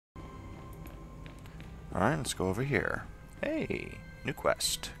Alright, let's go over here. Hey, new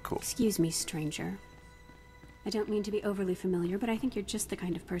quest. Cool. Excuse me, stranger. I don't mean to be overly familiar, but I think you're just the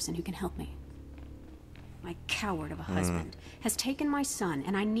kind of person who can help me. My coward of a husband has taken my son,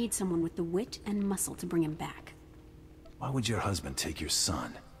 and I need someone with the wit and muscle to bring him back. Why would your husband take your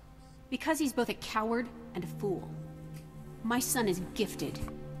son? Because he's both a coward and a fool. My son is gifted.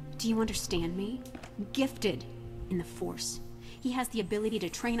 Do you understand me? Gifted in the Force. He has the ability to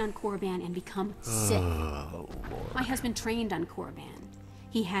train on Korriban and become Sith. Oh, Lord. My husband trained on Korriban.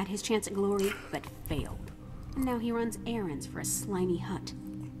 He had his chance at glory, but failed. And now he runs errands for a slimy hut.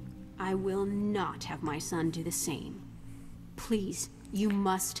 I will not have my son do the same. Please, you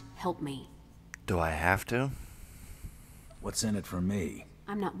must help me. Do I have to? What's in it for me?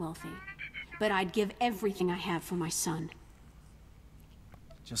 I'm not wealthy, but I'd give everything I have for my son.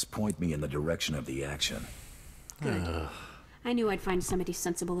 Just point me in the direction of the action. Good. I knew I'd find somebody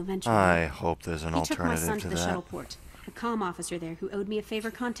sensible eventually. I hope there's an He took my alternative son to to the that. shuttle port. A comm officer there who owed me a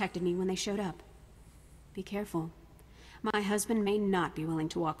favor contacted me when they showed up. Be careful. My husband may not be willing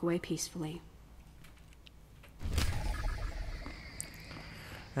to walk away peacefully.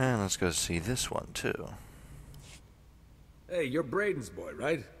 And let's go see this one, too. Hey, you're Braden's boy,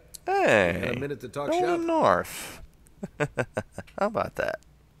 right? Hey! You got a minute to talk Nolan shop? North. How about that?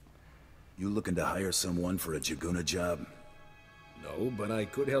 You looking to hire someone for a Jaguna job? No, but I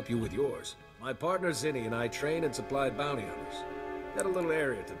could help you with yours. My partner Zinni and I train and supply bounty hunters. Got a little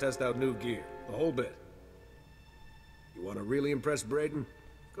area to test out new gear, the whole bit. You want to really impress Braden?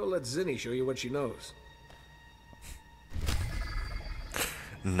 Go let Zinni show you what she knows.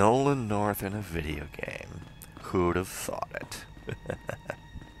 Nolan North in a video game. Who'd have thought it?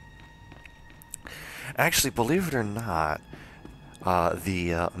 Actually, believe it or not,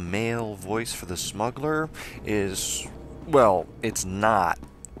 the male voice for the smuggler is, well, it's not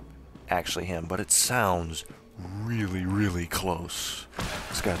actually him, but it sounds really, really close.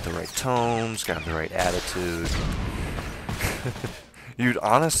 It's got the right tone, it's got the right attitude. You'd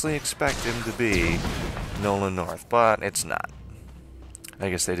honestly expect him to be Nolan North, but it's not. I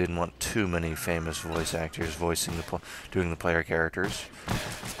guess they didn't want too many famous voice actors voicing doing the player characters.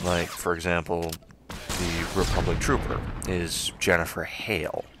 Like, for example, the Republic Trooper is Jennifer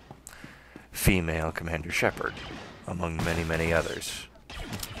Hale, female Commander Shepard, among many, many others.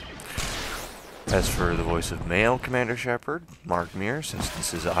 As for the voice of male Commander Shepard, Mark Meir, since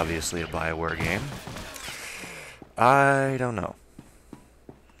this is obviously a BioWare game, I don't know.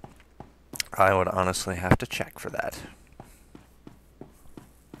 I would honestly have to check for that.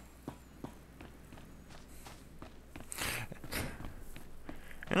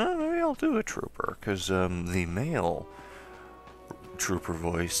 You know, maybe I'll do a trooper, because the male trooper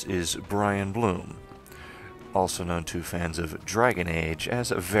voice is Brian Bloom, also known to fans of Dragon Age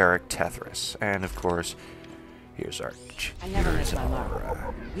as Varric Tethris. And of course, here's our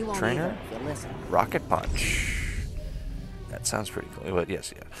trainer, Rocket Punch. That sounds pretty cool, but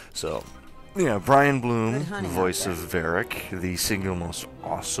yes, yeah. So, yeah, Brian Bloom, voice of Varric, the single most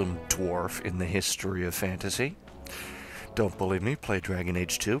awesome dwarf in the history of fantasy. Don't believe me? Play Dragon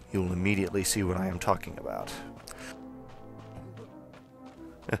Age 2. You'll immediately see what I am talking about.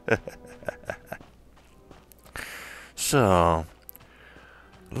 So,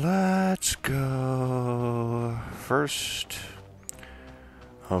 let's go first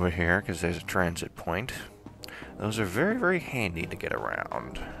over here, because there's a transit point. Those are very, very handy to get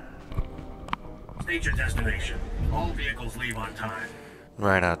around. State your destination. All vehicles leave on time.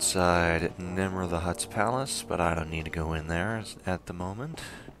 Right outside Nimr the Hutt's palace, but I don't need to go in there at the moment.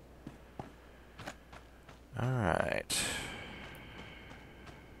 Alright.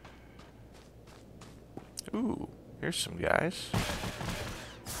 Ooh, here's some guys.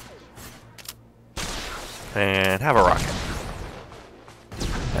 And have a rocket.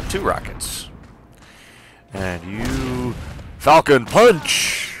 Have 2 rockets. And you... Falcon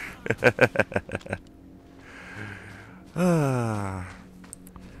Punch!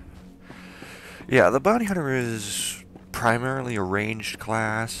 Yeah, the Bounty Hunter is primarily a ranged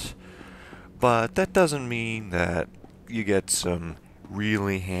class, but that doesn't mean that you get some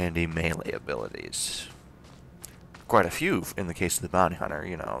really handy melee abilities. Quite a few in the case of the Bounty Hunter,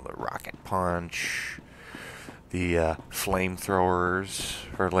 you know, the Rocket Punch, the flamethrowers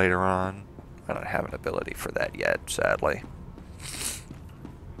for later on. I don't have an ability for that yet, sadly.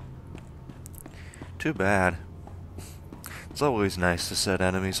 Too bad. It's always nice to set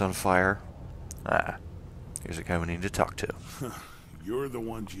enemies on fire. Ah, here's a guy we need to talk to. You're the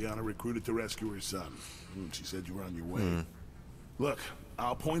one Gianna recruited to rescue her son. She said you were on your way. Look,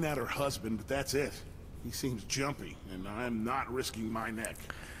 I'll point out her husband, but that's it. He seems jumpy, and I'm not risking my neck.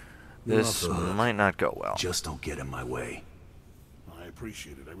 You're off This the hook. might not go well. Just don't get in my way. I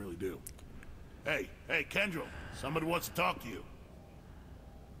appreciate it, I really do. Hey, Kendra, somebody wants to talk to you.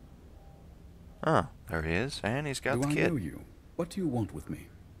 Oh, there he is, and he's got the Do I kid. know you? What do you want with me?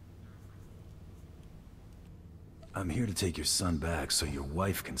 I'm here to take your son back so your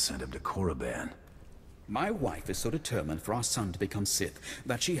wife can send him to Korriban. My wife is so determined for our son to become Sith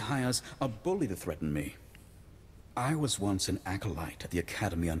that she hires a bully to threaten me. I was once an acolyte at the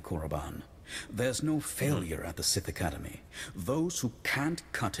Academy on Korriban. There's no failure at the Sith Academy. Those who can't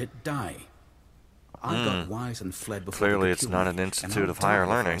cut it die. I got wise and fled before they Clearly could it's kill not me, an institute and I'll of higher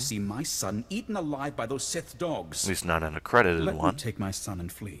die if I learning. see my son eaten alive by those Sith dogs. At least not an accredited Let one. me take my son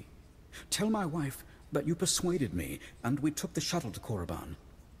and flee. Tell my wife that you persuaded me, and we took the shuttle to Korriban.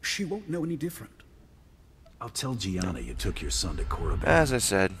 She won't know any different. I'll tell Gianna you took your son to Korriban. As I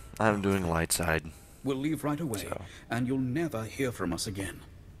said, I'm doing light side. We'll leave right away, and you'll never hear from us again.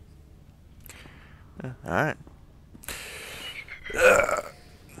 Alright.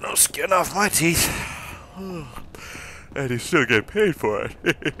 No skin off my teeth. And you still get paid for it.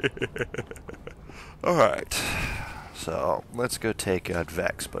 Alright. So, let's go take out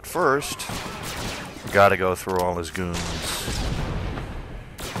Vex. But first, gotta go through all his goons.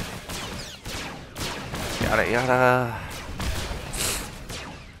 Yada yada.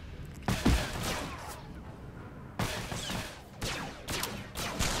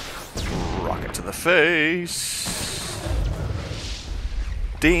 Rocket to the face.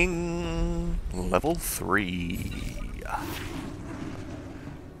 Ding. Level 3.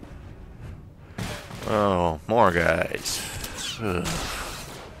 Oh, more guys. Ugh.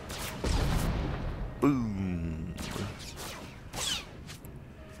 Boom.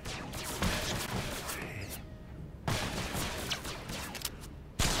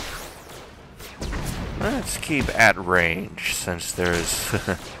 Let's keep at range since there's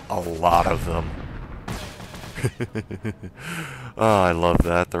a lot of them. Oh, I love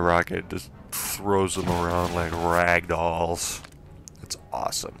that. The rocket just throws them around like rag dolls. It's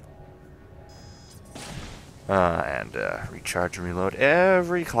awesome. And recharge and reload.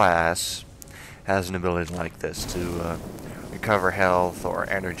 Every class has an ability like this to recover health or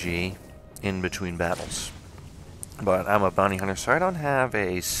energy in between battles. But I'm a bounty hunter, so I don't have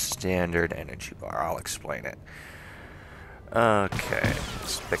a standard energy bar. I'll explain it. Okay,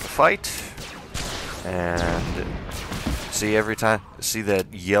 let's pick a fight. And see see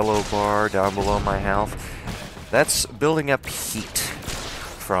that yellow bar down below my health? That's building up heat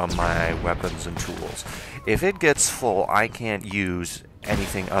from my weapons and tools. If it gets full, I can't use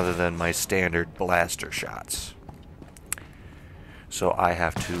anything other than my standard blaster shots. So I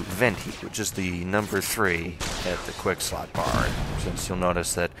have to vent heat, which is the number 3 at the quick slot bar. Since you'll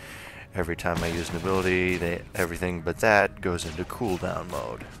notice that every time I use an ability, everything but that goes into cooldown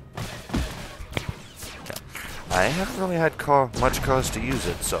mode. I haven't really had much cause to use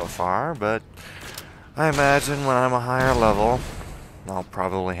it so far, but I imagine when I'm a higher level, I'll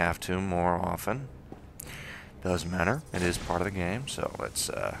probably have to more often. Doesn't matter, it is part of the game, so let's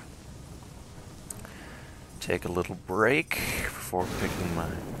take a little break before picking my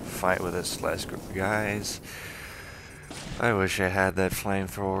fight with this last group of guys. I wish I had that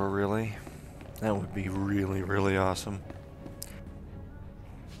flamethrower, really. That would be really, really awesome.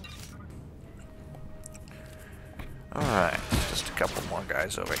 Alright, just a couple more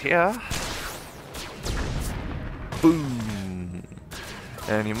guys over here. Boom!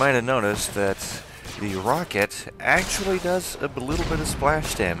 And you might have noticed that the rocket actually does a little bit of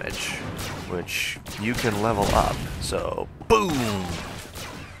splash damage, which you can level up. So, boom!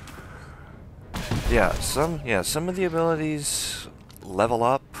 Yeah, some of the abilities level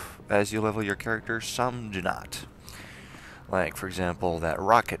up as you level your character, some do not. Like, for example, that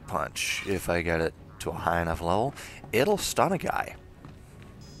rocket punch, if I get it to a high enough level, it'll stun a guy.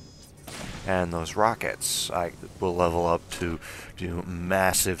 And those rockets, I will level up to do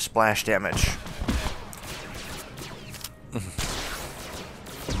massive splash damage.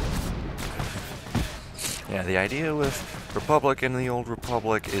 Yeah, the idea with Republic and the Old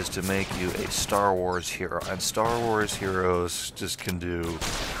Republic is to make you a Star Wars hero, and Star Wars heroes just can do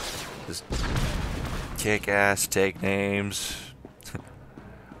just kick ass, take names,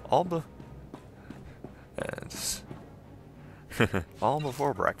 all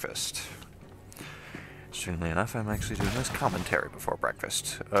before breakfast. Strangely enough, I'm actually doing this commentary before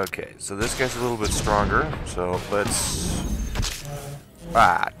breakfast. Okay, so this guy's a little bit stronger, so let's...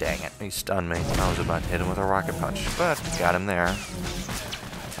 Ah, dang it, he stunned me. I was about to hit him with a rocket punch, but got him there.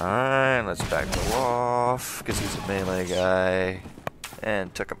 Alright, let's back go off, because he's a melee guy,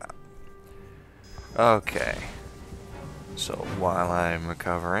 and took him out. Okay. So while I'm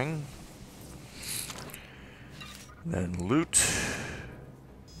recovering, then loot.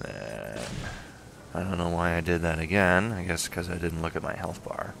 Then I don't know why I did that again. I guess because I didn't look at my health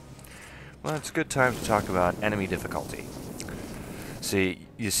bar. Well, it's a good time to talk about enemy difficulty. See,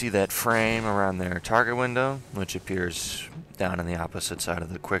 you see that frame around their target window, which appears down on the opposite side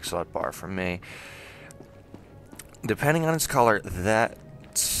of the quick slot bar for me. Depending on its color,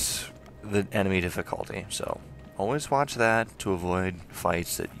 that's the enemy difficulty. So always watch that to avoid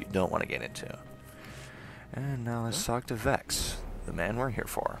fights that you don't want to get into. And now let's talk to Vex, the man we're here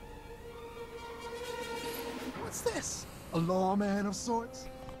for. What's this? A lawman of sorts?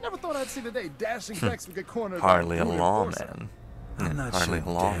 Never thought I'd see the day dashing Vex would get cornered. Hardly a by lawman. I'm not Hardly sure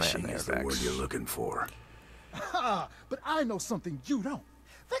a lawman dashing there, is the word Vex. you're looking for. Ha! But I know something you don't.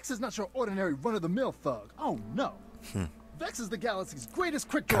 Vex is not your ordinary run-of-the-mill thug. Oh no. Vex is the galaxy's greatest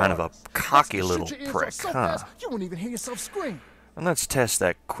quick draw. Kind of a cocky Vex little can shoot your ears prick, off so huh? fast, you won't even hear yourself scream. And let's test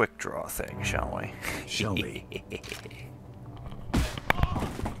that quick draw thing, shall we? Show me.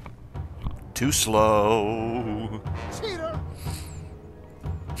 Too slow. Cheater!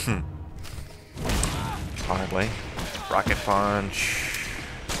 Hardly. Rocket punch.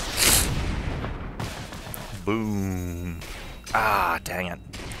 Boom. Ah, dang it.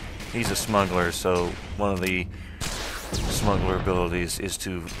 He's a smuggler, so one of the smuggler abilities is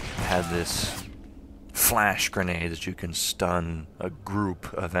to have this flash grenade that you can stun a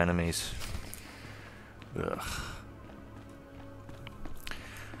group of enemies. Ugh.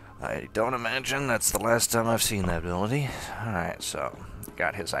 I don't imagine that's the last time I've seen that ability. Alright, so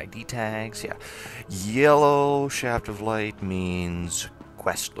got his ID tags. Yeah. Yellow shaft of light means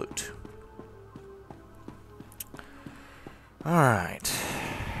quest loot. Alright.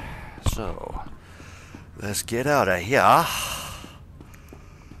 So let's get out of here.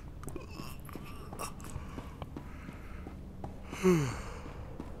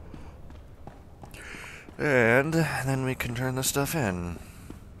 And then we can turn the stuff in.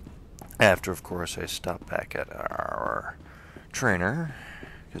 After, of course, I stop back at our trainer,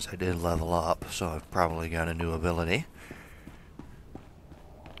 because I did level up, so I've probably got a new ability.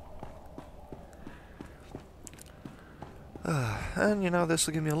 And, you know, this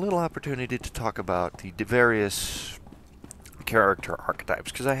will give me a little opportunity to talk about the various character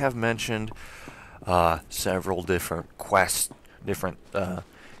archetypes, because I have mentioned several different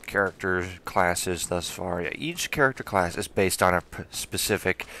character classes thus far. Yeah, each character class is based on a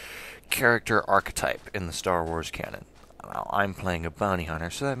specific character archetype in the Star Wars canon. Now, I'm playing a bounty hunter,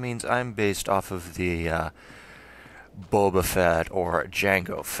 so that means I'm based off of the Boba Fett or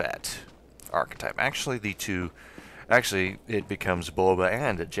Jango Fett archetype. Actually, it becomes Boba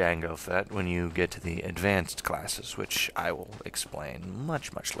and a Jango Fett when you get to the advanced classes, which I will explain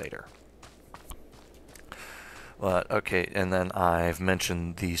much, much later. But, okay, and then I've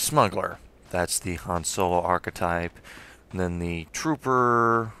mentioned the Smuggler. That's the Han Solo archetype. And then the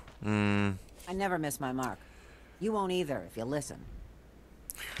Trooper... I never miss my mark. You won't either if you listen.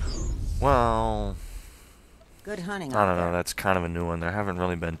 Well... Good hunting. I don't know, that's kind of a new one. There haven't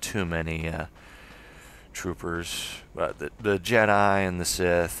really been too many troopers. But the Jedi and the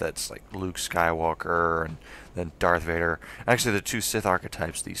Sith, that's like Luke Skywalker and then Darth Vader. Actually, the two Sith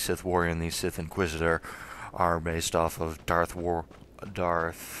archetypes, the Sith Warrior and the Sith Inquisitor, are based off of Darth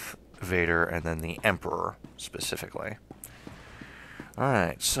Vader and then the Emperor, specifically.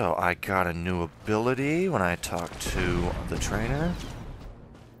 Alright, so I got a new ability when I talked to the trainer.